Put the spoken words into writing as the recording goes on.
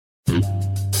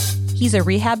He's a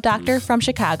rehab doctor from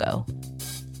Chicago.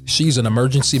 She's an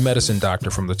emergency medicine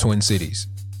doctor from the Twin Cities.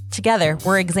 Together,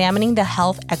 we're examining the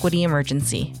health equity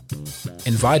emergency.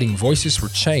 Inviting voices for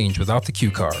change without the cue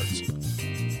cards.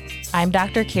 I'm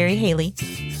Dr. Carrie Haley.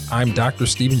 I'm Dr.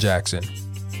 Stephen Jackson.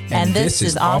 And this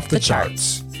is Off the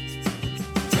Charts.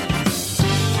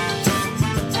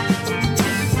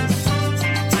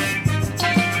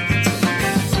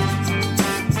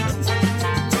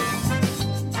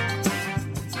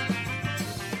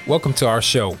 Welcome to our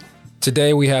show.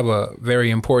 Today we have a very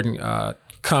important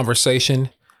conversation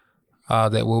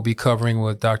that we'll be covering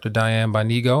with Dr. Diane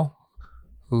Bonigo,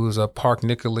 who's a Park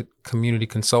Nicollet community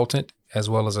consultant, as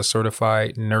well as a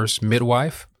certified nurse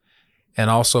midwife. And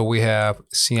also we have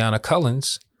Sienna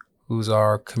Cullins, who's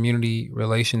our community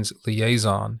relations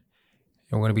liaison.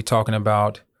 And we're going to be talking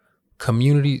about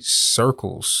community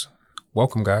circles.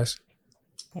 Welcome, guys.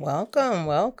 Welcome.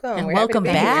 And welcome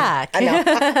back. I know.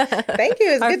 Thank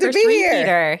you. It's good to be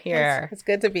here. It's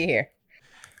good to be here.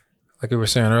 Like we were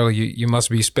saying earlier, you must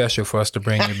be special for us to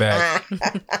bring you back.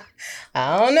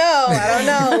 I don't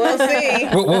know. We'll see.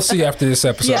 We'll see after this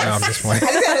episode. Yes. No, I'm just playing.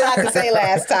 I just had a lot to say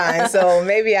last time, so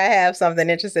maybe I have something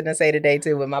interesting to say today,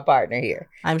 too, with my partner here.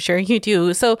 I'm sure you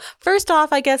do. So first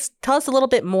off, I guess, tell us a little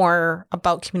bit more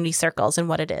about community circles and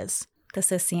what it is.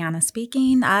 This is Sienna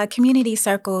speaking. Community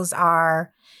circles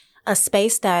are a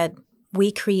space that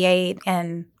we create,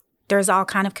 and there's all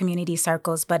kind of community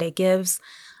circles, but it gives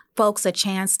folks a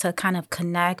chance to kind of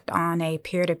connect on a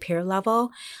peer-to-peer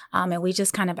level. And we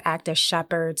just kind of act as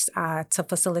shepherds to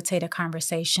facilitate a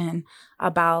conversation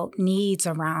about needs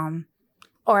around,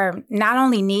 or not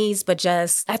only needs, but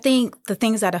just, I think, the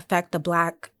things that affect the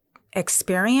Black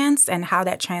experience and how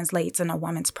that translates in a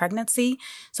woman's pregnancy.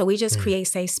 So we just create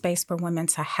safe space for women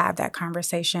to have that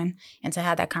conversation and to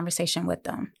have that conversation with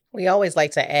them. We always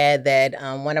like to add that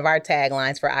one of our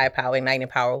taglines for iPower, Ignite and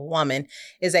Empower Woman,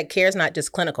 is that care is not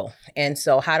just clinical. And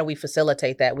so how do we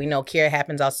facilitate that? We know care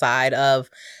happens outside of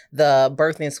the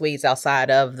birthing suites,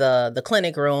 outside of the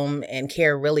clinic room, and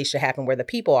care really should happen where the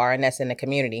people are, and that's in the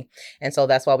community. And so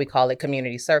that's why we call it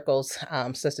community circles,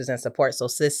 sisters in support. So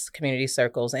sis community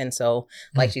circles. And so,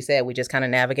 like she said, we just kind of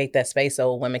navigate that space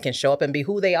so women can show up and be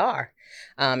who they are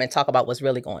and talk about what's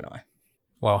really going on.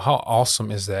 Wow, how awesome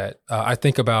is that? I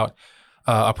think about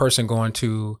a person going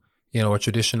to, a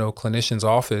traditional clinician's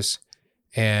office,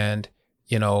 and,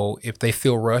 if they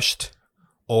feel rushed,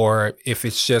 or if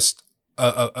it's just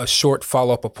a short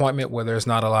follow-up appointment where there's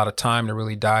not a lot of time to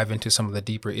really dive into some of the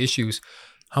deeper issues,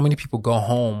 how many people go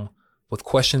home with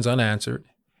questions unanswered,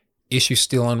 issues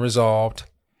still unresolved,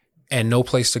 and no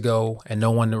place to go and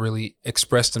no one to really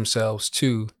express themselves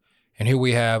to? And here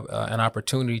we have an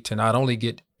opportunity to not only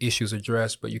get issues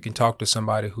addressed, but you can talk to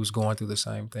somebody who's going through the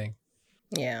same thing.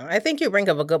 Yeah, I think you bring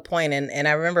up a good point. And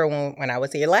I remember when I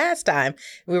was here last time,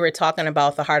 we were talking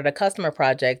about the Heart of the Customer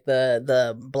project,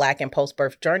 the Black and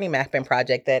Post-Birth Journey Mapping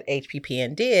project that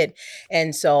HPPN did.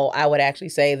 And so I would actually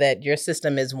say that your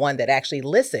system is one that actually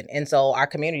listened. And so our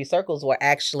community circles were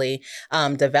actually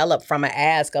developed from an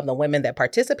ask of the women that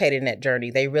participated in that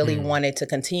journey. They really wanted to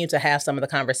continue to have some of the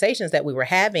conversations that we were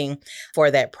having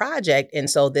for that project. And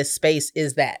so this space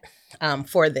is that.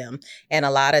 For them. And a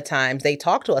lot of times they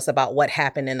talk to us about what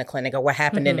happened in the clinic or what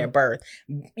happened in their birth.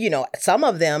 Some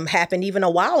of them happened even a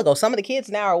while ago. Some of the kids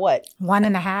now are what?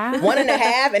 1.5.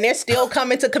 1.5. And they're still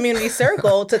coming to community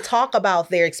circle to talk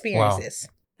about their experiences.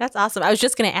 Wow. That's awesome. I was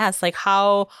just going to ask,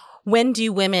 when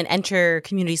do women enter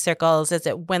community circles? Is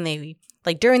it when they,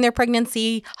 during their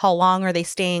pregnancy? How long are they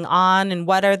staying on? And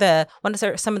what are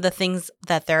some of the things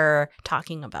that they're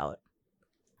talking about?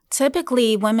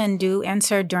 Typically, women do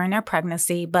enter during their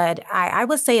pregnancy, but I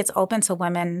would say it's open to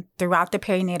women throughout the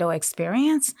perinatal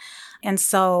experience. And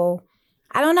so,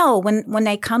 I don't know, when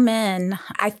they come in,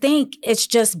 I think it's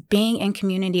just being in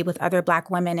community with other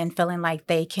Black women and feeling like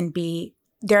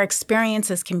their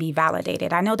experiences can be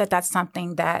validated. I know that that's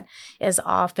something that is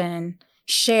often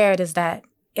shared, is that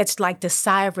it's like this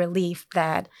sigh of relief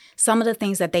that some of the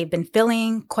things that they've been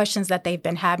feeling, questions that they've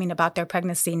been having about their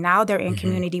pregnancy, now they're in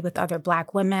community with other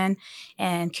Black women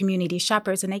and community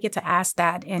shepherds, and they get to ask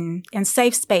that in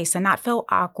safe space and not feel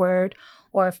awkward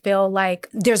or feel like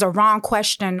there's a wrong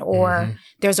question or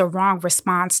there's a wrong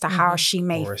response to how she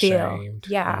may or feel. ashamed.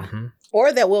 Yeah.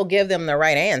 or that we'll give them the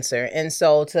right answer. And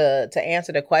so to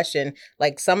answer the question,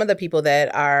 like some of the people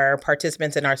that are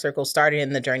participants in our circle started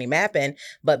in the journey mapping,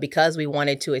 but because we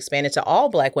wanted to expand it to all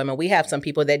Black women, we have some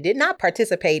people that did not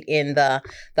participate in the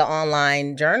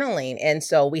online journaling. And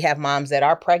so we have moms that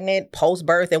are pregnant,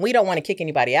 post-birth, and we don't want to kick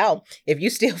anybody out. If you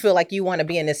still feel like you want to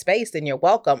be in this space, then you're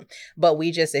welcome. But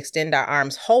we just extend our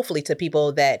arms, hopefully, to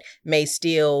people that may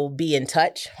still be in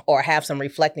touch or have some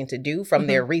reflecting to do from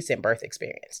their recent birth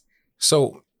experience.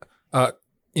 So,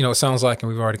 it sounds like,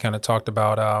 and we've already kind of talked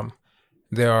about,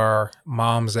 there are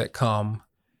moms that come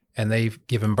and they've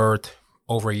given birth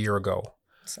over a year ago.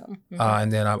 So,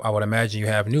 and then I would imagine you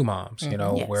have new moms,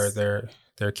 Yes. where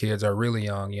their kids are really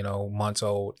young, months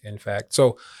old, in fact.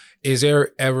 So is there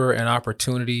ever an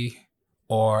opportunity,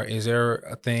 or is there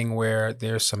a thing where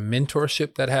there's some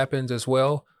mentorship that happens as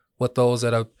well with those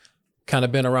that have kind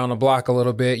of been around the block a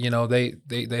little bit?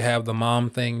 They have the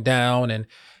mom thing down, and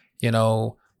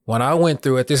when I went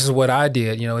through it, this is what I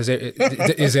did.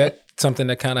 Is that something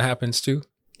that kind of happens too?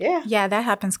 Yeah, that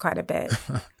happens quite a bit.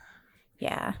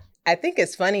 Yeah. I think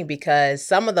it's funny because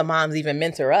some of the moms even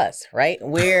mentor us, right?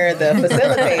 We're the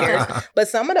facilitators, but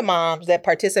some of the moms that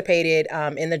participated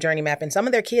in the journey map, and some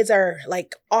of their kids are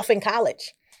like off in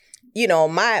college.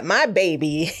 My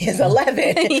baby is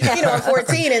 11, and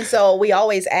 14. And so we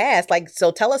always ask, like,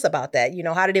 so tell us about that.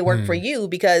 How did it work for you?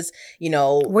 Because,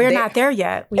 we're not there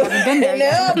yet. We haven't been there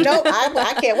yet. No,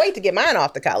 I can't wait to get mine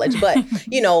off to college. But,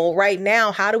 right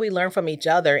now, how do we learn from each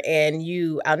other? And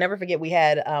I'll never forget, we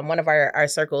had one of our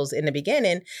circles in the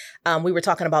beginning. We were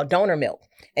talking about donor milk.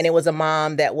 And it was a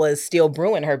mom that was still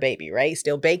brewing her baby, right?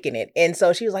 Still baking it. And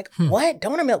so she was like, what?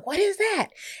 Donor milk? What is that?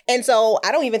 And so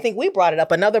I don't even think we brought it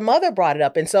up. Another mother brought it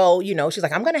up. And so, she's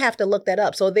like, I'm going to have to look that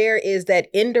up. So there is that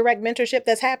indirect mentorship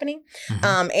that's happening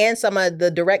and some of the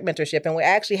direct mentorship. And we're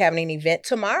actually having an event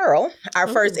tomorrow, our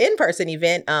first in-person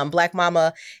event, Black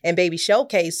Mama and Baby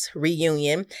Showcase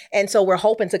reunion. And so we're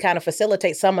hoping to kind of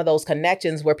facilitate some of those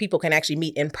connections where people can actually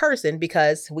meet in person,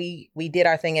 because we did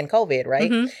our thing in COVID,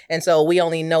 right? And so we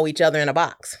only know each other in a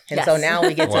box. And so now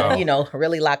we get to,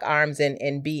 really lock arms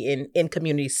and be in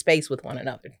community space with one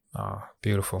another. Oh,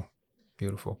 beautiful.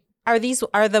 Beautiful. Are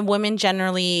the women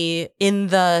generally in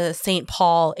the St.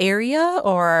 Paul area,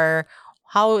 or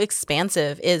how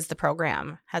expansive is the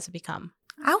program? Has it become?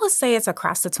 I would say it's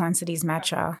across the Twin Cities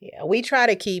Metro. Yeah, we try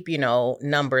to keep,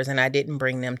 numbers, and I didn't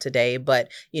bring them today,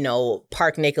 but,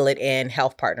 Park Nicollet and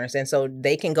Health Partners. And so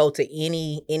they can go to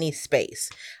any space.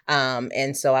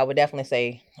 And so I would definitely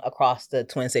say across the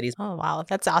Twin Cities. Oh, wow.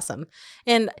 That's awesome.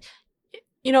 And,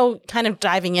 kind of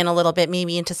diving in a little bit,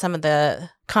 maybe into some of the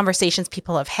conversations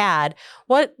people have had,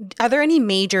 are there any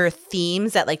major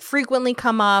themes that like frequently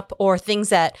come up, or things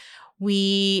that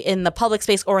we in the public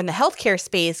space or in the healthcare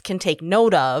space can take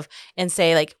note of and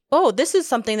say like, oh, this is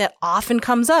something that often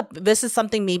comes up. This is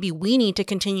something maybe we need to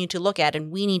continue to look at and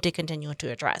we need to continue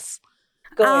to address.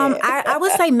 I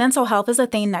would say mental health is a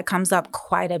theme that comes up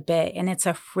quite a bit, and it's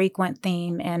a frequent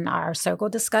theme in our circle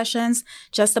discussions,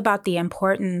 just about the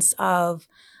importance of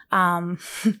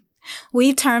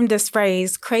we've termed this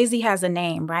phrase, crazy has a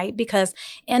name, right? Because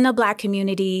in the Black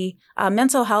community,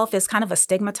 mental health is kind of a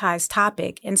stigmatized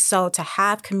topic. And so to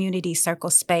have community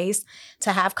circle space,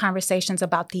 to have conversations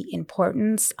about the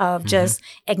importance of just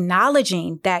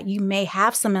acknowledging that you may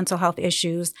have some mental health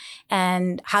issues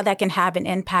and how that can have an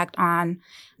impact on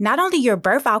not only your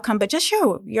birth outcome, but just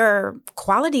your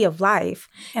quality of life.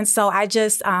 And so I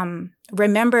just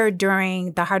remember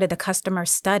during the Heart of the Customer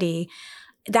study,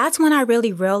 that's when I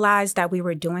really realized that we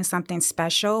were doing something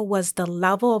special, was the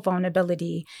level of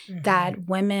vulnerability that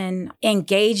women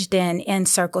engaged in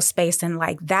circle space. And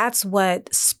like, that's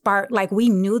what sparked, like, we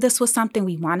knew this was something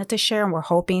we wanted to share, and we're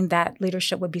hoping that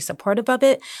leadership would be supportive of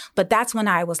it. But that's when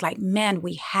I was like, man,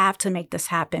 we have to make this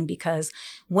happen, because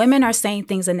women are saying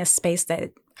things in this space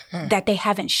that they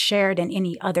haven't shared in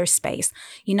any other space.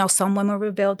 Some women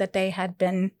revealed that they had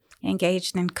been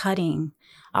engaged in cutting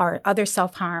or other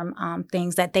self-harm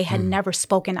things that they had never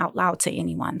spoken out loud to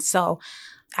anyone. So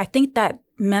I think that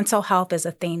mental health is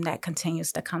a theme that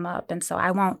continues to come up. And so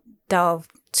I won't delve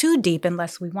too deep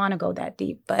unless we want to go that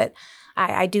deep. But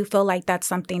I do feel like that's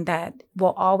something that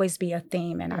will always be a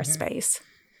theme in our space.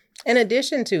 In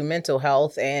addition to mental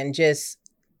health and just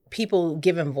people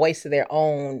giving voice to their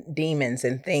own demons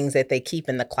and things that they keep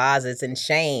in the closets and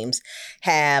shames,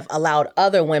 have allowed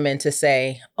other women to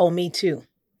say, oh, me too.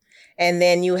 And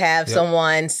then you have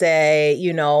someone say,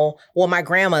 well, my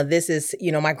grandma,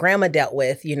 my grandma dealt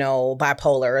with,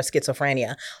 bipolar or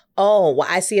schizophrenia. Oh, well,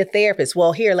 I see a therapist.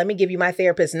 Well, here, let me give you my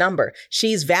therapist's number.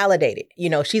 She's validated.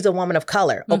 She's a woman of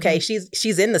color. Okay.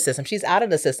 She's in the system. She's out of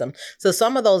the system. So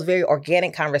some of those very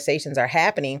organic conversations are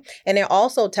happening. And they're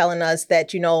also telling us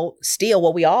that, still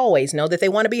what we always know, that they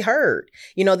want to be heard,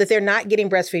 that they're not getting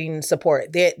breastfeeding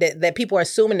support, that people are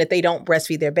assuming that they don't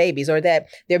breastfeed their babies, or that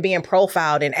they're being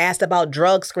profiled and asked about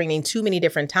drug screening too many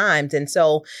different times. And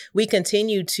so we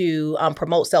continue to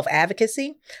promote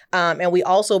self-advocacy. And we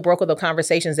also broker the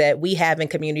conversations that we have in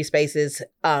community spaces,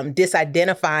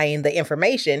 disidentifying the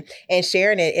information and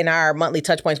sharing it in our monthly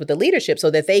touch points with the leadership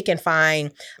so that they can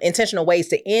find intentional ways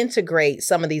to integrate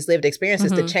some of these lived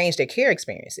experiences to change their care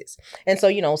experiences. And so,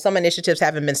 some initiatives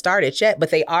haven't been started yet,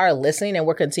 but they are listening, and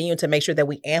we're continuing to make sure that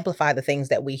we amplify the things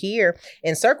that we hear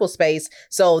in circle space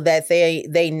so that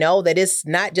they know that it's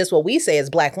not just what we say as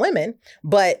Black women,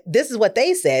 but this is what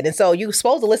they said. And so you're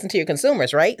supposed to listen to your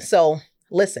consumers, right? So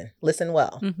listen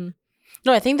well. Mm-hmm.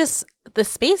 No, I think this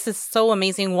space is so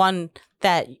amazing. One,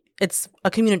 that it's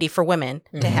a community for women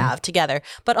to have together,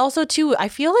 but also too, I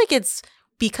feel like it's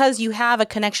because you have a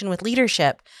connection with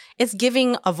leadership, it's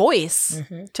giving a voice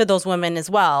to those women as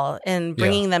well and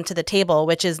bringing them to the table,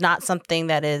 which is not something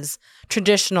that is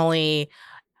traditionally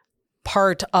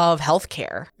part of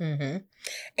healthcare.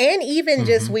 And even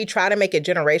just, we try to make it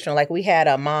generational. Like we had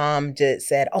a mom that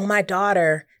said, oh, my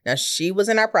daughter, now she was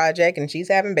in our project and she's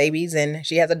having babies, and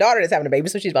she has a daughter that's having a baby.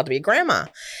 So she's about to be a grandma.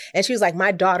 And she was like,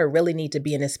 my daughter really needs to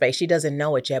be in this space. She doesn't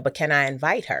know it yet, but can I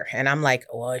invite her? And I'm like,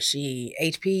 well, is she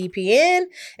HPPN?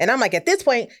 And I'm like, at this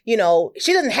point, she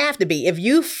doesn't have to be. If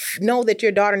you know that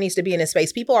your daughter needs to be in this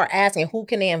space, people are asking who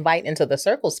can they invite into the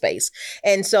circle space.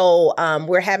 And so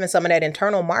we're having some of that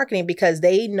internal marketing because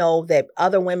they know that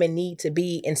other women need to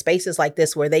be in spaces like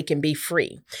this where they can be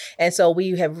free. And so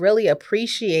we have really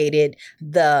appreciated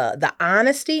the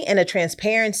honesty and the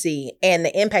transparency and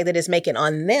the impact that it's making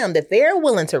on them, that they're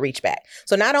willing to reach back.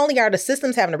 So not only are the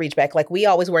systems having to reach back, like we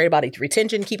always worry about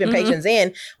retention, keeping patients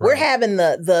in, we're having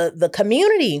the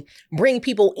community bring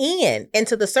people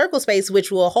into the circle space,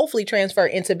 which will hopefully transfer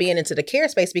into being into the care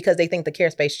space because they think the care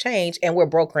space changed, and we're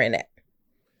brokering that.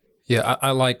 Yeah,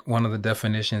 I like one of the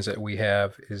definitions that we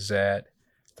have is that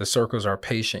the circles are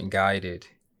patient guided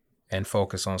and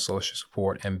focus on social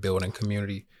support and building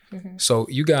community. So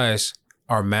you guys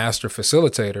are master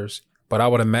facilitators, but I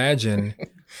would imagine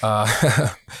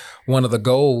one of the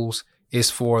goals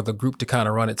is for the group to kind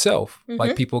of run itself.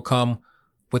 Like people come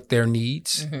with their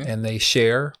needs and they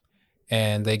share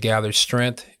and they gather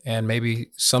strength and maybe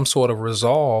some sort of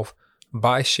resolve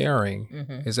by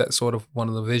sharing. Is that sort of one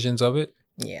of the visions of it?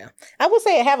 Yeah, I would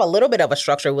say I have a little bit of a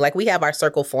structure. Like we have our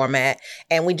circle format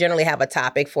and we generally have a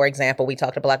topic. For example, we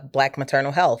talked about Black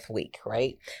Maternal Health Week,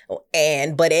 right?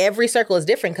 But every circle is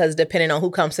different because depending on who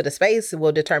comes to the space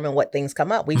will determine what things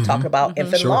come up. We've talked about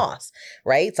infant loss,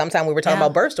 right? Sometimes we were talking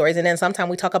about birth stories, and then sometimes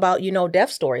we talk about,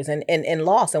 death stories and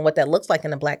loss and what that looks like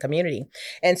in the Black community.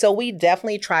 And so we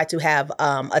definitely try to have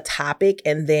a topic,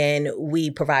 and then we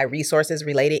provide resources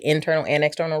related, internal and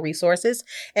external resources,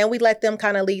 and we let them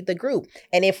kind of lead the group.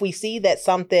 And if we see that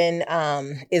something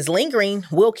is lingering,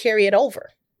 we'll carry it over.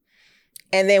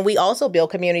 And then we also build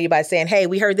community by saying, hey,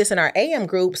 we heard this in our AM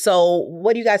group. So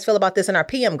what do you guys feel about this in our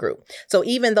PM group? So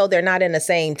even though they're not in the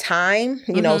same time,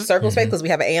 circle space, because we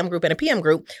have an AM group and a PM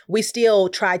group, we still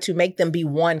try to make them be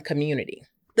one community.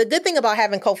 The good thing about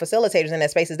having co-facilitators in that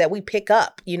space is that we pick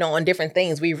up, on different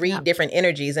things. We read different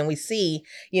energies and we see,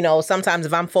 sometimes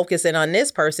if I'm focusing on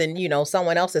this person,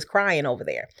 someone else is crying over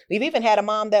there. We've even had a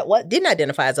mom that didn't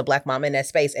identify as a Black mom in that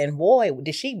space. And boy,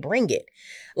 did she bring it.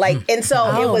 And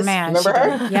so it was, remember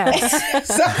her? Yes.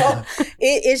 So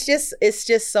it's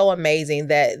just so amazing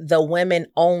that the women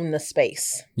own the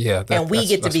space. Yeah. And we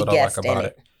get to be guests in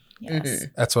it. Yes.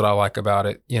 That's what I like about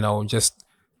it.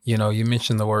 You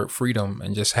mentioned the word freedom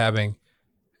and just having,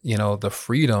 the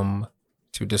freedom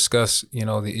to discuss,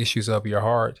 the issues of your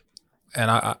heart. And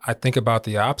I think about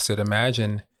the opposite.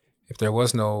 Imagine if there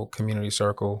was no community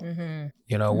circle,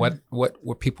 what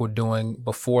were people doing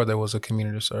before there was a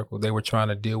community circle? They were trying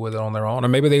to deal with it on their own, or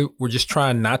maybe they were just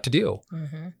trying not to deal.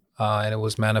 And it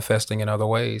was manifesting in other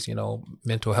ways,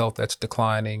 mental health that's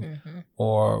declining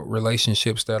or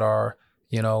relationships that are,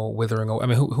 withering away. I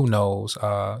mean, who knows?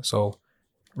 So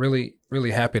really,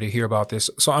 really happy to hear about this.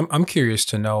 So I'm curious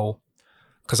to know,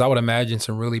 because I would imagine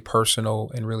some really personal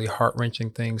and really heart-wrenching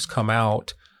things come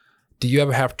out. Do you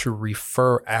ever have to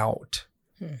refer out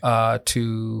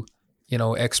to,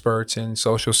 experts in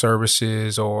social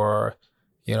services or,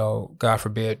 God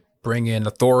forbid, bring in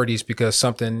authorities because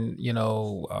something,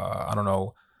 I don't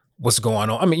know what's going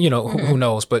on. I mean, who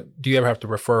knows? But do you ever have to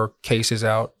refer cases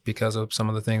out because of some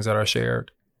of the things that are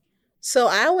shared? So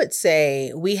I would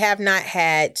say we have not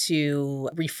had to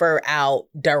refer out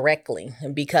directly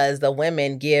because the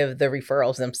women give the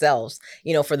referrals themselves,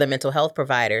 for the mental health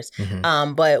providers.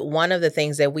 But one of the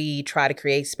things that we try to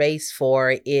create space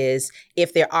for is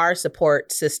if there are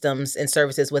support systems and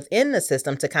services within the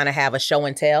system to kind of have a show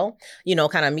and tell,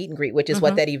 kind of meet and greet, which is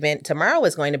what that event tomorrow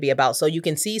is going to be about. So you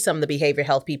can see some of the behavioral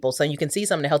health people, so you can see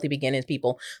some of the healthy beginnings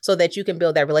people, so that you can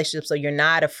build that relationship so you're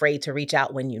not afraid to reach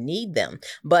out when you need them.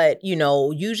 But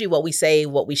usually what we say,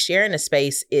 what we share in the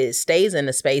space stays in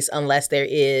the space unless there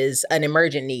is an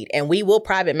emergent need. And we will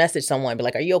private message someone, be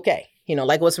like, are you okay?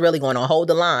 Like what's really going on? Hold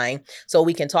the line so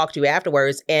we can talk to you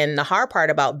afterwards. And the hard part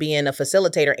about being a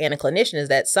facilitator and a clinician is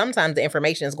that sometimes the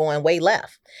information is going way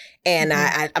left. And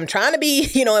I'm trying to be,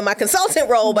 in my consultant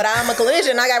role, but I'm a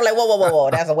clinician. I got to be like, whoa,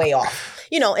 that's a way off.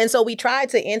 And so we try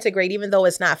to integrate, even though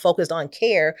it's not focused on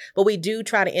care, but we do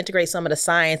try to integrate some of the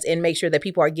science and make sure that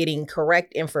people are getting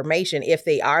correct information if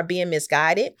they are being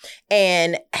misguided,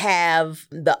 and have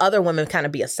the other women kind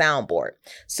of be a soundboard.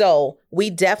 So we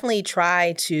definitely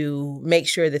try to make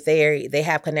sure that they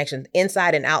have connections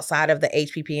inside and outside of the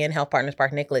HPPN Health Partners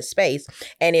Park Nicholas space.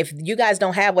 And if you guys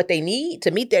don't have what they need to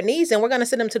meet their needs, then we're going to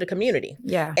send them to the community.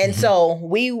 Yeah. And so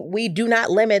we do not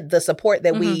limit the support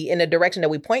that we, in the direction that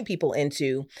we point people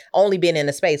into, only being in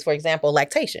the space. For example,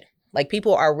 lactation. Like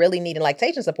people are really needing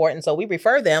lactation support. And so we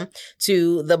refer them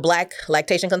to the Black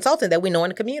lactation consultant that we know in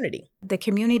the community. The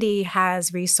community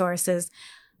has resources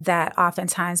that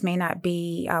oftentimes may not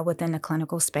be within the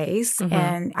clinical space.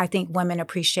 And I think women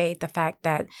appreciate the fact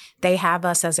that they have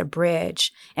us as a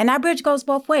bridge. And that bridge goes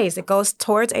both ways. It goes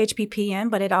towards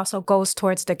HPPN, but it also goes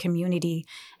towards the community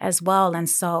as well. And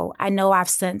so I know I've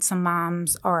sent some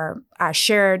moms, or I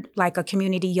shared like a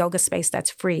community yoga space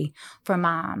that's free for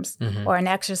moms, or an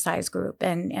exercise group.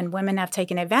 And women have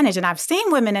taken advantage. And I've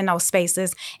seen women in those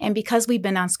spaces. And because we've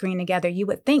been on screen together, you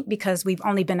would think because we've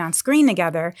only been on screen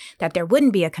together that there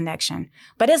wouldn't be a connection.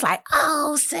 But it's like,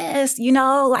 oh, sis,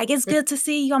 like it's good to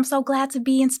see you. I'm so glad to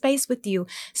be in space with you.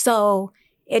 So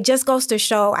it just goes to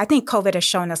show, I think COVID has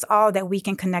shown us all that we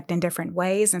can connect in different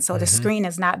ways. And so the screen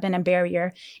has not been a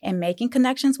barrier in making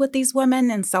connections with these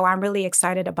women. And so I'm really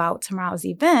excited about tomorrow's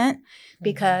event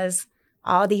because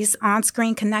all these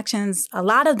on-screen connections, a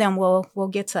lot of them will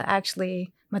get to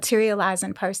actually materialize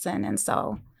in person. And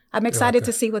so I'm excited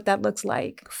to see what that looks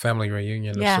like. Family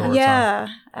reunion of Yeah. sorts. Yeah,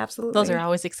 absolutely. Those are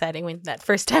always exciting when that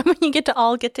first time when you get to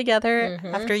all get together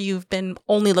after you've been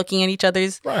only looking at each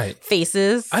other's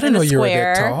faces. I didn't know you were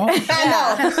that tall.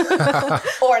 I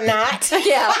know. Or not.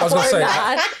 Yeah. I was going to say,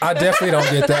 I definitely don't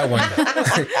get that one.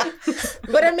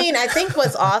 But I mean, I think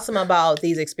what's awesome about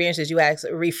these experiences, you ask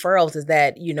referrals, is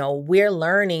that, we're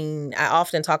learning. I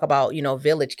often talk about,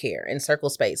 village care and circle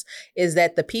space, is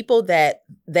that the people that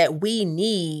we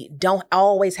need don't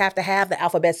always have to have the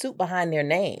alphabet soup behind their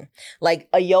name. Like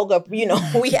a yoga, we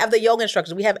have the yoga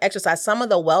instructors, we have exercise, some of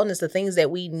the wellness, the things that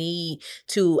we need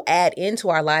to add into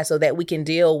our lives so that we can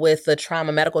deal with the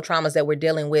medical traumas that we're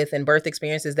dealing with, and birth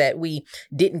experiences that we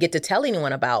didn't get to tell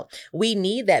anyone about. We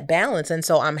need that balance. And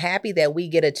so I'm happy that we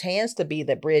get a chance to be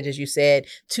the bridge, as you said,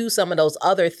 to some of those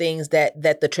other things that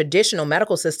the traditional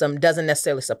medical system doesn't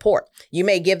necessarily support. You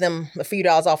may give them a few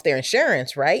dollars off their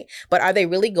insurance, right? But are they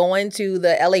really going to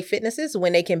the LA Fitnesses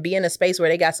when they can be in a space where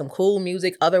they got some cool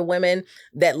music, other women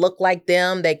that look like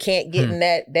them, that can't get in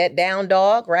that down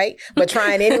dog, right? But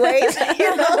trying anyways. So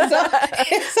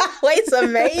it's always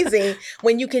amazing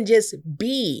when you can just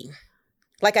be.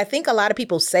 Like, I think a lot of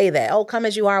people say that, oh, come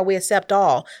as you are, we accept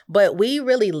all. But we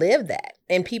really live that.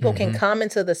 And people can come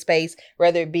into the space,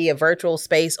 whether it be a virtual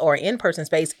space or in-person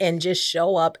space, and just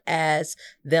show up as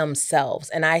themselves.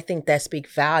 And I think that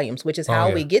speaks volumes, which is how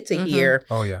we get to hear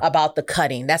about the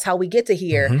cutting. That's how we get to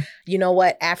hear, you know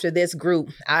what, after this group,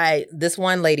 this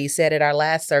one lady said at our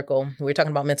last circle, we were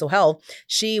talking about mental health,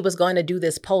 she was going to do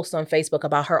this post on Facebook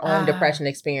about her own depression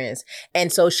experience.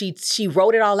 And so she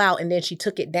wrote it all out, and then she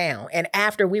took it down. And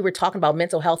after we were talking about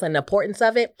mental health and the importance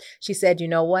of it, she said, you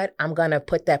know what, I'm going to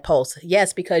put that post. Yes,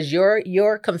 because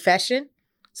your confession,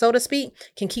 so to speak,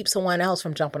 can keep someone else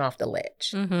from jumping off the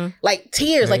ledge. Like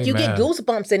tears, like you get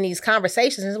goosebumps in these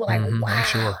conversations. And it's like,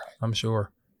 wow. I'm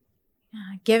sure.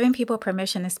 Giving people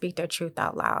permission to speak their truth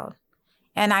out loud.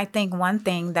 And I think one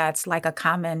thing that's like a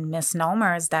common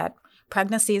misnomer is that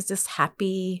pregnancy is this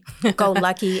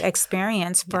happy-go-lucky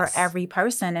experience for every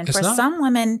person. And for some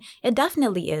women, it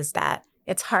definitely is that.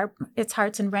 It's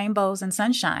hearts and rainbows and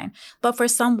sunshine. But for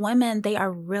some women, they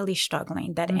are really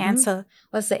struggling. That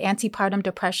antepartum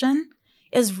depression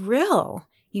is real,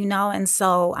 And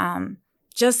so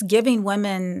just giving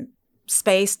women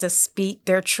space to speak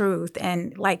their truth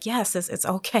and like, yes, it's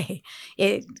okay.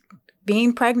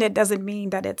 being pregnant doesn't mean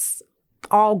that it's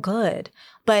all good,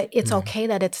 but it's okay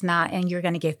that it's not, and you're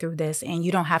going to get through this, and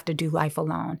you don't have to do life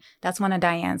alone. That's one of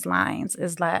Diane's lines,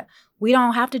 is that we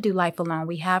don't have to do life alone.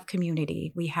 We have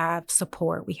community, we have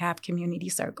support, we have community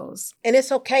circles. And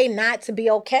it's okay not to be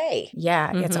okay.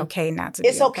 Yeah, it's okay not to be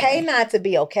okay. It's okay not to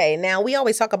be okay. Now, we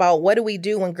always talk about what do we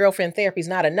do when girlfriend therapy is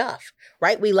not enough,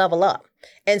 right? We level up.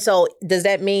 And so does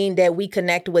that mean that we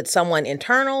connect with someone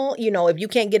internal? You know, if you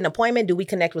can't get an appointment, do we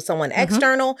connect with someone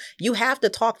external? You have to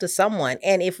talk to someone.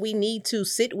 And if we need to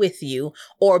sit with you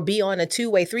or be on a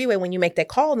 2-way, 3-way when you make that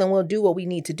call, then we'll do what we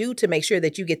need to do to make sure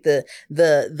that you get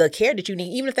the care that you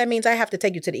need, even if that means I have to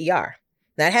take you to the ER.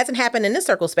 Now, it hasn't happened in this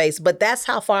circle space, but that's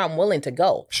how far I'm willing to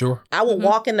go. Sure. I will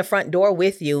walk in the front door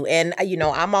with you, and, you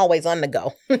know, I'm always on the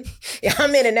go.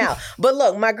 I'm in and out. But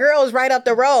look, my girl's right up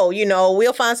the road. You know,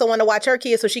 we'll find someone to watch her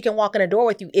kids so she can walk in the door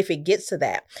with you if it gets to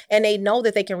that. And they know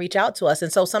that they can reach out to us.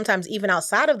 And so sometimes even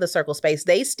outside of the circle space,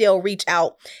 they still reach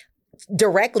out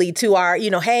directly to our, you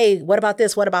know, hey, what about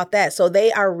this? What about that? So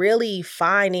they are really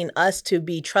finding us to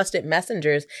be trusted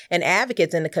messengers and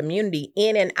advocates in the community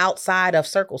in and outside of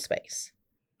circle space.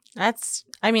 That's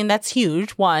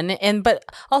huge, one. But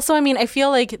also, I feel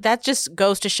like that just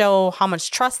goes to show how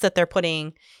much trust that they're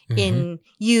putting in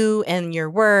you and your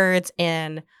words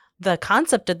and the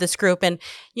concept of this group. And,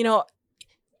 you know,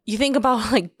 you think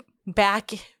about like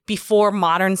back before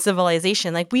modern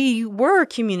civilization, like we were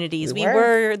communities. We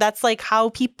were, that's like how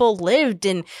people lived,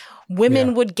 and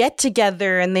women would get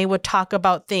together and they would talk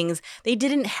about things. They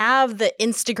didn't have the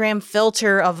Instagram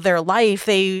filter of their life.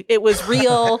 It was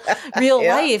real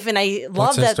life. And I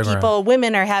love that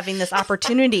women are having this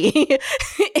opportunity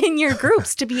in your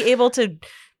groups to be able to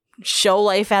show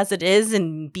life as it is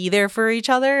and be there for each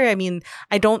other.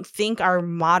 I don't think our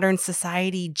modern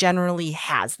society generally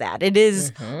has that. It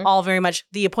is all very much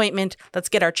the appointment. Let's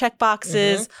get our check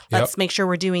boxes. Let's make sure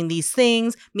we're doing these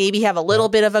things. Maybe have a little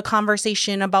bit of a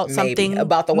conversation about something.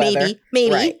 About the weather.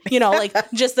 Maybe, right. You know, like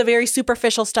just the very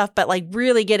superficial stuff, but like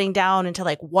really getting down into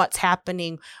like what's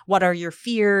happening. What are your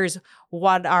fears?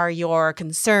 What are your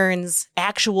concerns,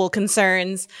 actual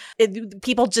concerns?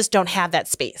 People just don't have that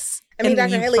space.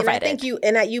 Dr. Haley, and I think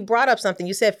you brought up something.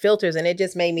 You said filters, and it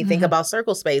just made me think about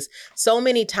circle space. So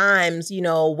many times, you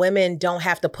know, women don't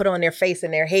have to put on their face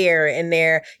and their hair and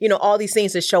their, you know, all these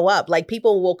things to show up. Like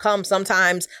people will come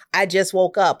sometimes, I just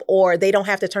woke up, or they don't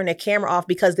have to turn their camera off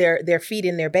because they're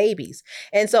feeding their babies.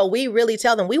 And so we really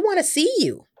tell them, we want to see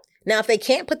you. Now, if they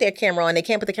can't put their camera on, they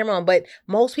can't put the camera on, but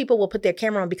most people will put their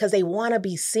camera on because they want to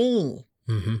be seen.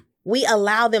 We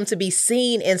allow them to be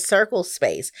seen in circle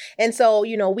space. And so,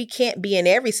 you know, we can't be in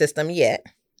every system yet.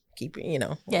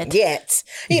 Yet.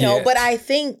 But I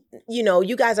think, you know,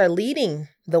 you guys are leading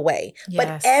the way. Yes.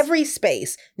 But every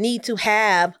space need to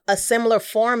have a similar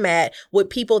format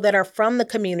with people that are from the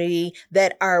community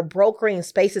that are brokering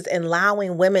spaces and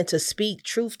allowing women to speak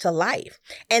truth to life.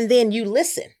 And then you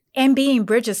listen. And being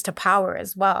bridges to power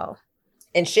as well.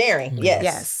 And sharing. Yes.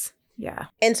 Yes. Yeah.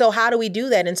 And so how do we do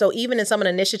that? And so even in some of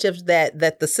the initiatives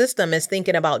that the system is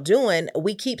thinking about doing,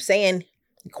 we keep saying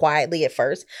quietly at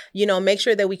first, you know, make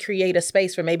sure that we create a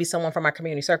space for maybe someone from our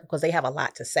community circle because they have a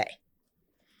lot to say.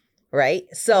 Right.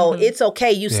 So it's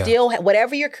okay. You still,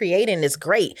 whatever you're creating is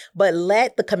great, but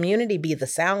let the community be the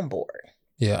soundboard.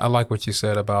 Yeah. I like what you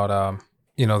said about,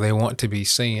 you know, they want to be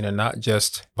seen, and not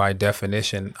just by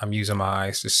definition, I'm using my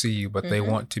eyes to see you, but they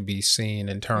want to be seen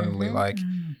internally. Like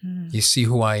you see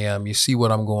who I am, you see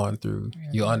what I'm going through,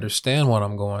 you understand what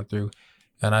I'm going through.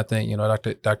 And I think, you know,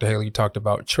 Dr. Haley, you talked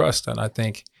about trust. And I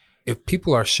think if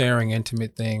people are sharing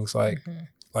intimate things like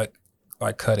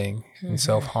cutting and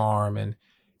self-harm and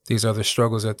these other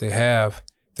struggles that they have,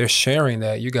 they're sharing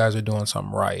that, you guys are doing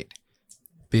something right.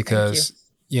 Because,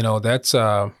 you know, that's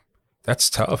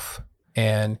tough.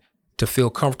 And to feel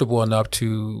comfortable enough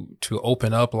to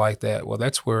open up like that, well,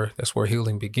 that's where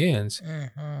healing begins.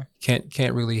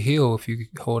 Can't really heal if you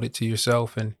hold it to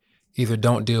yourself and either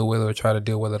don't deal with it or try to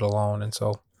deal with it alone. And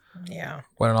so,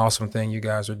 what an awesome thing you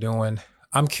guys are doing.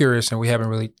 I'm curious, and we haven't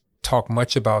really talked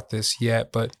much about this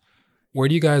yet, but where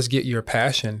do you guys get your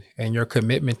passion and your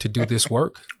commitment to do this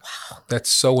work? Wow. That's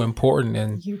so important.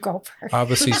 And you go first.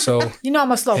 Obviously so You know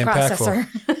I'm a slow impactful.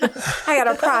 Processor. I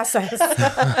got to process.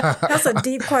 That's a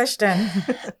deep question.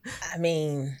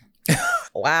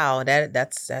 Wow,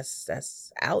 that's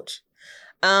ouch.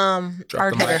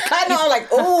 Hard hitter. I know, I'm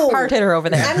like, ooh. Hard hitter over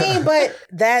there. But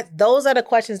those are the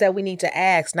questions that we need to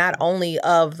ask, not only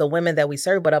of the women that we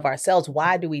serve, but of ourselves.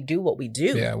 Why do we do what we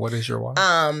do? Yeah, what is your why?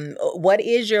 What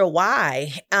is your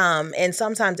why? And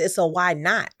sometimes it's a why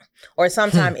not. or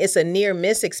sometimes it's a near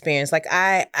miss experience. Like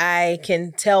I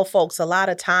can tell folks a lot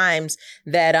of times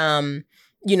that,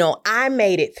 I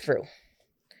made it through.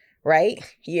 Right.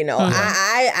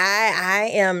 I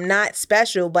am not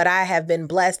special, but I have been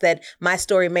blessed that my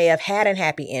story may have had a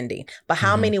happy ending. But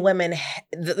how many women,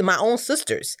 my own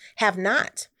sisters, have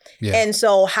not? Yeah. And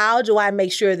so how do I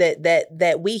make sure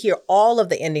that we hear all of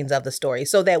the endings of the story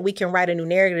so that we can write a new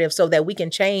narrative, so that we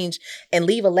can change and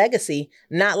leave a legacy,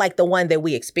 not like the one that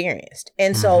we experienced.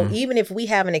 And so even if we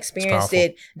haven't experienced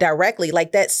it directly,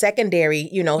 like that secondary,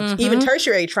 even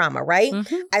tertiary trauma, right?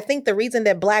 I think the reason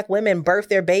that Black women birth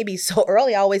their babies so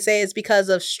early, I always say, is because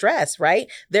of stress, right?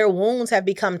 Their wounds have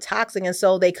become toxic. And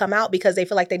so they come out because they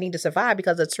feel like they need to survive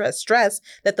because of stress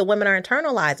that the women are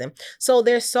internalizing. So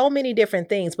there's so many different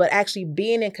things. But actually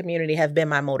being in community have been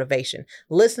my motivation.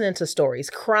 Listening to stories,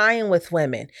 crying with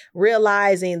women,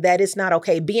 realizing that it's not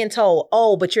okay, being told,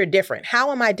 oh, but you're different.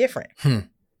 How am I different? I'm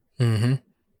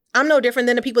no different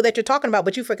than the people that you're talking about,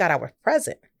 but you forgot I was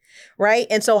present. Right.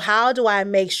 And so how do I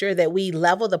make sure that we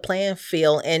level the playing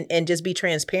field and just be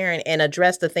transparent and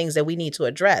address the things that we need to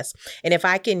address? And if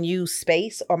I can use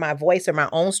space or my voice or my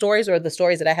own stories or the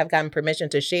stories that I have gotten permission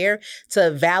to share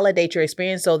to validate your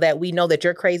experience so that we know that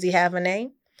your crazy have a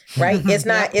name. Right. It's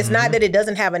not that it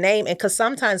doesn't have a name. And because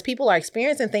sometimes people are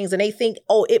experiencing things and they think,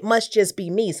 oh, it must just be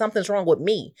me. Something's wrong with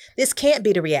me. This can't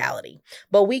be the reality.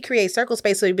 But we create circle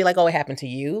space. So you'd be like, oh, it happened to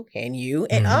you and you.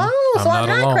 And so I'm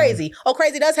not crazy. Oh,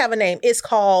 crazy does have a name. It's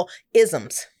called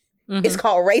isms. It's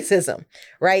called racism,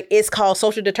 right? It's called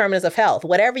social determinants of health.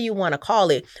 Whatever you want to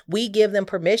call it, we give them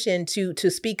permission to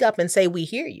speak up and say, we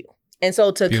hear you. And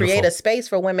so to create a space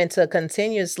for women to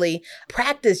continuously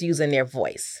practice using their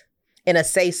voice in a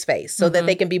safe space so that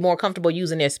they can be more comfortable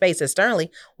using their space externally.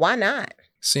 Why not?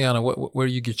 Sienna, where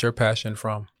do you get your passion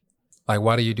from? Like,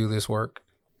 why do you do this work?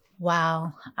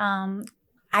 Wow.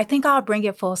 I think I'll bring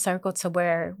it full circle to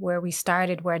where we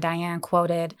started, where Diane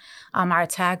quoted our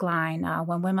tagline,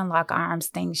 when women lock arms,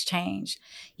 things change.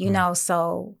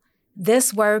 So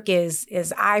this work is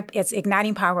it's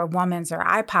Igniting Power of Women's, or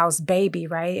IPOW's baby,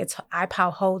 right? It's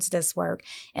IPOW holds this work.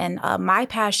 And my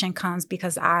passion comes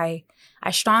because I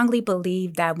strongly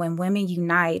believe that when women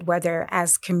unite, whether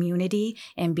as community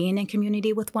and being in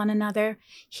community with one another,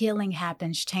 healing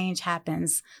happens, change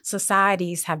happens.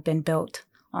 Societies have been built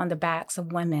on the backs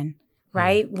of women,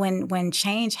 right? When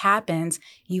change happens,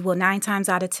 you will 9 times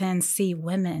out of 10 see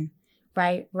women,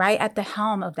 right at the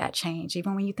helm of that change.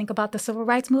 Even when you think about the civil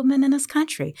rights movement in this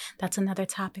country, that's another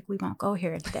topic we won't go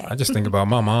here today. I just think about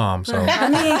my mom. So I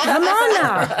mean, come on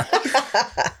now.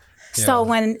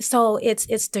 Yeah. So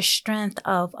it's the strength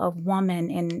of woman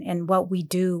and what we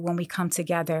do when we come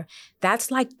together.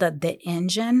 That's like the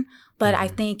engine. But I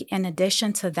think in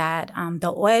addition to that,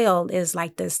 the oil is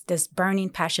like this burning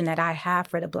passion that I have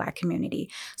for the Black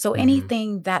community. So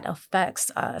anything that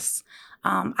affects us,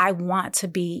 I want to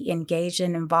be engaged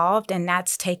and involved. And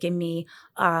that's taken me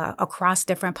across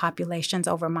different populations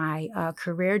over my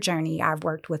career journey. I've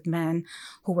worked with men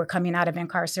who were coming out of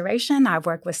incarceration. I've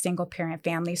worked with single parent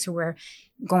families who were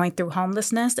going through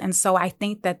homelessness. And so I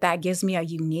think that gives me a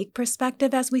unique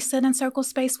perspective as we sit in circle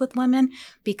space with women,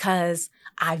 because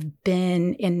I've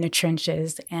been in the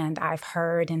trenches and I've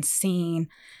heard and seen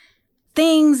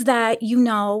things that,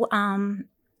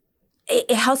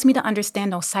 it helps me to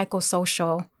understand those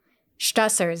psychosocial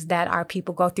stressors that our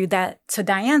people go through. That, to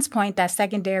Diane's point, that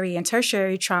secondary and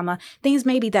tertiary trauma, things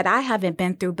maybe that I haven't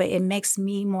been through, but it makes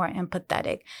me more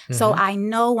empathetic. So I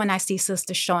know when I see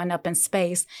sisters showing up in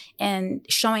space and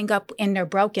showing up in their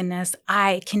brokenness,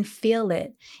 I can feel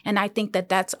it. And I think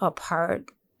that's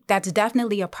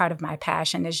definitely a part of my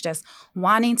passion, is just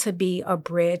wanting to be a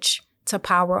bridge to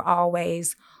power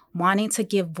always, wanting to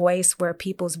give voice where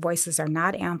people's voices are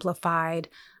not amplified.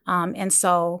 And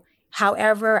so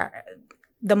however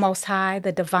the Most High,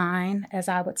 the divine, as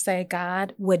I would say,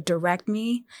 God, would direct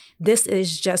me, this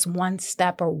is just one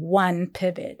step or one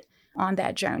pivot on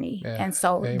that journey. Yeah. And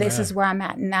so This is where I'm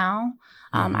at now.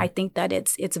 I think that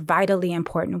it's vitally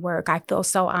important work. I feel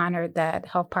so honored that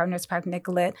Health Partners Park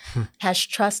Nicollet has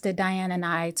trusted Diane and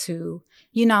I to,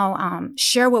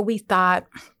 share what we thought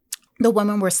the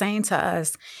women were saying to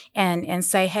us and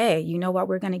say, hey, you know what,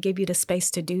 we're going to give you the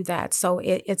space to do that. So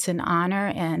it's an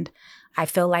honor, and I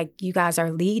feel like you guys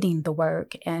are leading the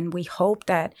work, and we hope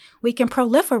that we can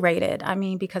proliferate it. I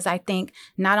mean, because I think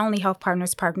not only Health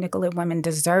Partners Park Nicollet women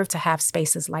deserve to have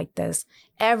spaces like this,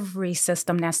 every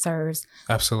system that serves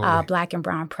Black and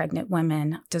brown pregnant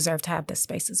women deserve to have this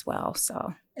space as well.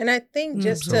 So And I think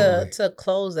just to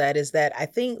close that is that I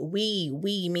think we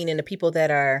meaning the people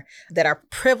that are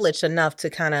privileged enough to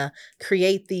kind of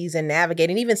create these and navigate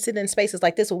and even sit in spaces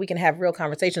like this where we can have real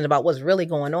conversations about what's really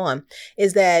going on,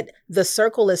 is that the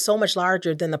circle is so much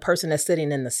larger than the person that's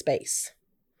sitting in the space.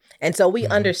 And so we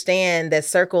understand that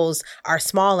circles are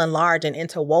small and large and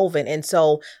interwoven. And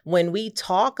so when we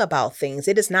talk about things,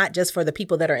 it is not just for the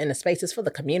people that are in the space, it's for the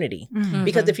community. Mm-hmm.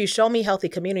 Because if you show me healthy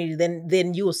community,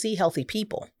 then you will see healthy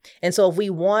people. And so if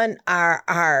we want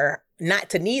our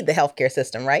not to need the healthcare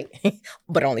system, right?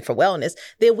 But only for wellness,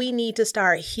 then we need to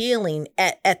start healing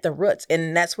at the roots.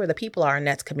 And that's where the people are, and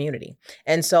that's community.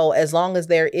 And so as long as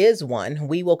there is one,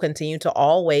 we will continue to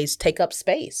always take up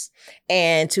space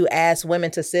and to ask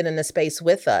women to sit in the space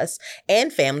with us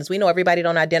and families. We know everybody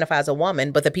don't identify as a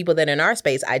woman, but the people that in our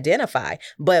space identify.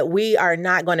 But we are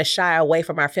not going to shy away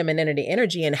from our femininity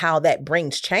energy and how that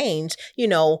brings change,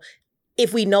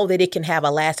 if we know that it can have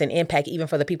a lasting impact, even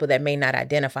for the people that may not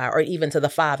identify, or even to the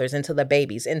fathers and to the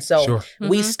babies. And so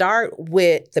we start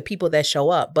with the people that show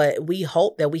up, but we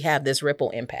hope that we have this ripple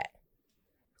impact.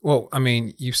 Well, I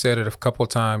mean, you said it a couple of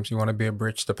times. You want to be a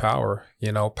bridge to power.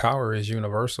 Power is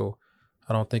universal.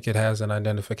 I don't think it has an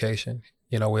identification.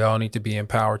 We all need to be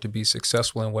empowered to be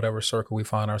successful in whatever circle we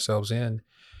find ourselves in.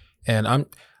 And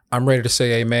I'm ready to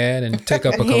say amen and take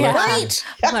up a collection.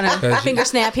 I'm gonna finger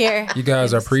snap here. You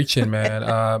guys are preaching,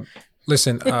 man.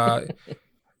 Listen,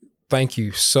 thank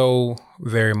you so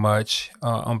very much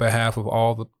on behalf of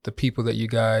all the people that you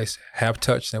guys have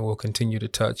touched and will continue to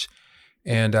touch.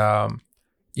 And,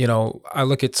 I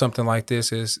look at something like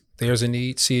this as there's a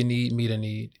need, see a need, meet a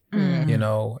need,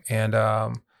 and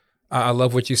I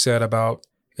love what you said about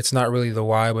it's not really the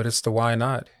why, but it's the why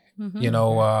not,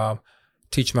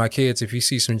 teach my kids, if you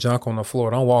see some junk on the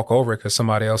floor, don't walk over it because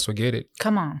somebody else will get it.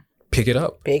 Come on. Pick it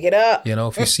up. Pick it up.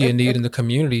 If you see a need in the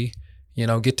community,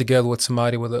 get together with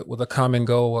somebody with a common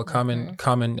goal, a common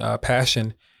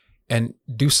passion, and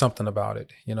do something about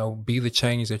it. Be the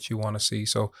change that you want to see.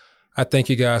 So I thank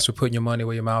you guys for putting your money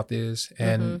where your mouth is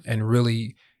and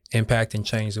really impact and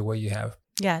change the way you have.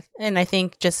 Yeah. And I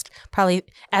think just probably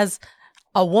as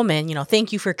a woman,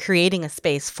 thank you for creating a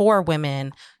space for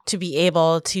women to be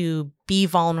able to be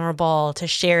vulnerable, to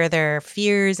share their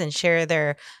fears and share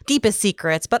their deepest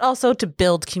secrets, but also to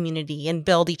build community and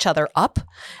build each other up,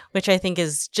 which I think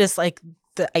is just like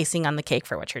the icing on the cake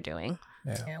for what you're doing.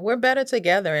 Yeah, we're better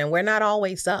together and we're not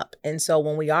always up. And so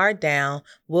when we are down,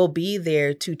 we'll be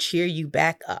there to cheer you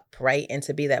back up, right? And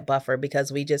to be that buffer,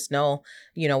 because we just know,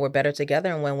 we're better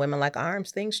together. And when women like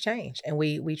arms, things change. And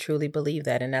we truly believe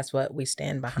that. And that's what we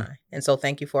stand behind. And so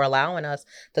thank you for allowing us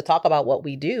to talk about what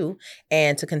we do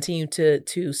and to continue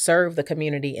to serve the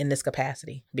community in this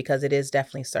capacity, because it is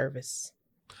definitely service.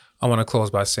 I want to close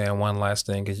by saying one last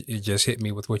thing. It just hit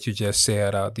me with what you just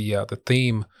said. The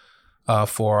theme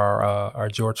for our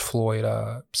George Floyd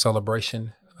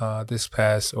celebration this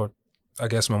past, or I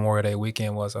guess Memorial Day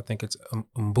weekend was, I think it's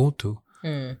Ubuntu,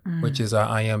 which is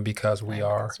I am because we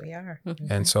are. Because we are.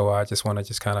 And so I just want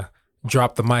to kind of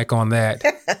drop the mic on that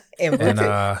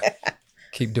and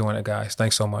keep doing it, guys.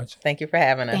 Thanks so much. Thank you for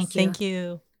having us. Thank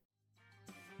you.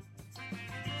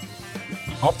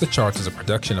 Off the Charts is a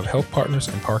production of Health Partners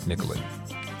and Park Nicollet.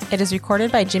 It is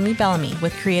recorded by Jimmy Bellamy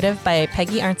with creative by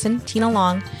Peggy Arnson, Tina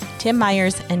Long, Tim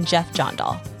Myers, and Jeff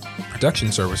Jondahl.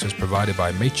 Production services provided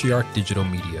by Matriarch Digital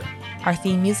Media. Our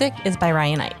theme music is by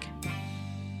Ryan Ike.